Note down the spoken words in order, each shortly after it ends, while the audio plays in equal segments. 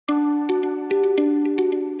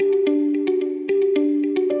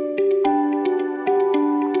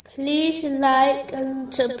like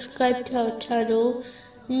and subscribe to our channel.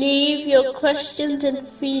 Leave your questions and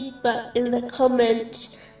feedback in the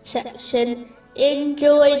comments section.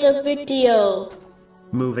 Enjoy the video.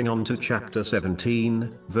 Moving on to chapter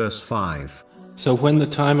 17, verse 5. So when the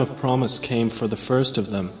time of promise came for the first of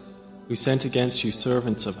them, we sent against you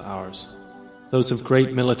servants of ours, those of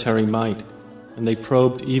great military might, and they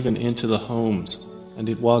probed even into the homes, and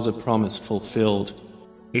it was a promise fulfilled.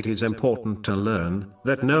 It is important to learn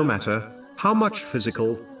that no matter how much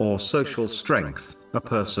physical or social strength a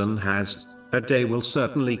person has, a day will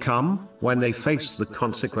certainly come when they face the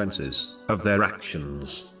consequences of their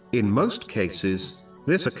actions. In most cases,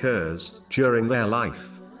 this occurs during their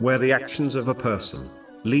life, where the actions of a person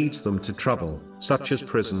leads them to trouble, such as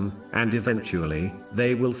prison, and eventually,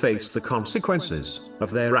 they will face the consequences of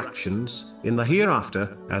their actions in the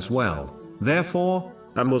hereafter as well. Therefore,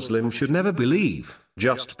 a Muslim should never believe,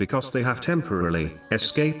 just because they have temporarily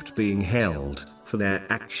escaped being held for their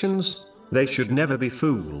actions, they should never be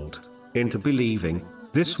fooled into believing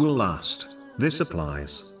this will last. This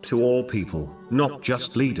applies to all people, not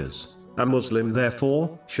just leaders. A Muslim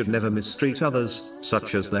therefore should never mistreat others,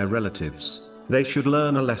 such as their relatives. They should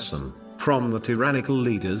learn a lesson from the tyrannical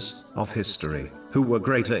leaders of history, who were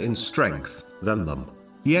greater in strength than them.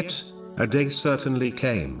 Yet, a day certainly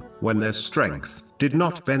came when their strength did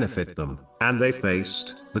not benefit them, and they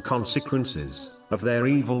faced the consequences of their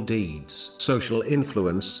evil deeds. Social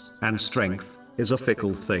influence and strength is a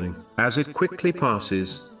fickle thing, as it quickly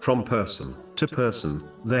passes from person to person,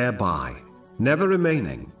 thereby never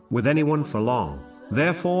remaining with anyone for long.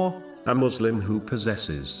 Therefore, a Muslim who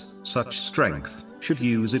possesses such strength should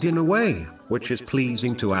use it in a way which is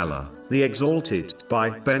pleasing to Allah, the Exalted, by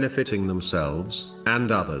benefiting themselves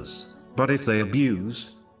and others. But if they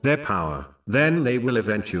abuse their power, then they will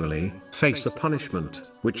eventually face a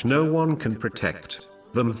punishment which no one can protect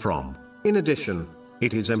them from. In addition,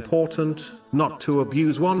 it is important not to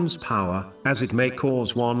abuse one's power, as it may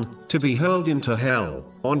cause one to be hurled into hell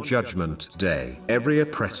on Judgment Day. Every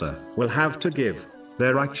oppressor will have to give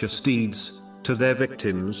their righteous deeds to their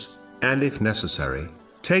victims, and if necessary,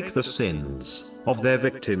 take the sins of their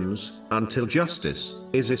victims until justice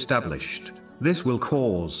is established. This will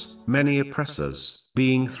cause many oppressors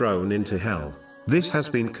being thrown into hell. This has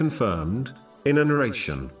been confirmed in a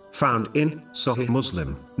narration found in Sahih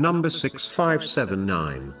Muslim, number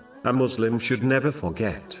 6579. A Muslim should never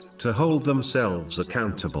forget to hold themselves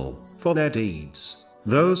accountable for their deeds.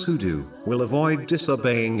 Those who do will avoid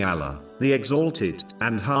disobeying Allah, the Exalted,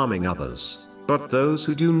 and harming others. But those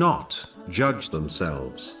who do not judge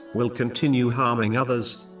themselves will continue harming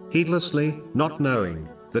others, heedlessly, not knowing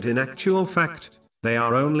that in actual fact, they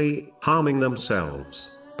are only harming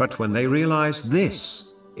themselves. But when they realize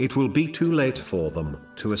this, it will be too late for them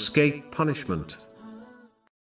to escape punishment.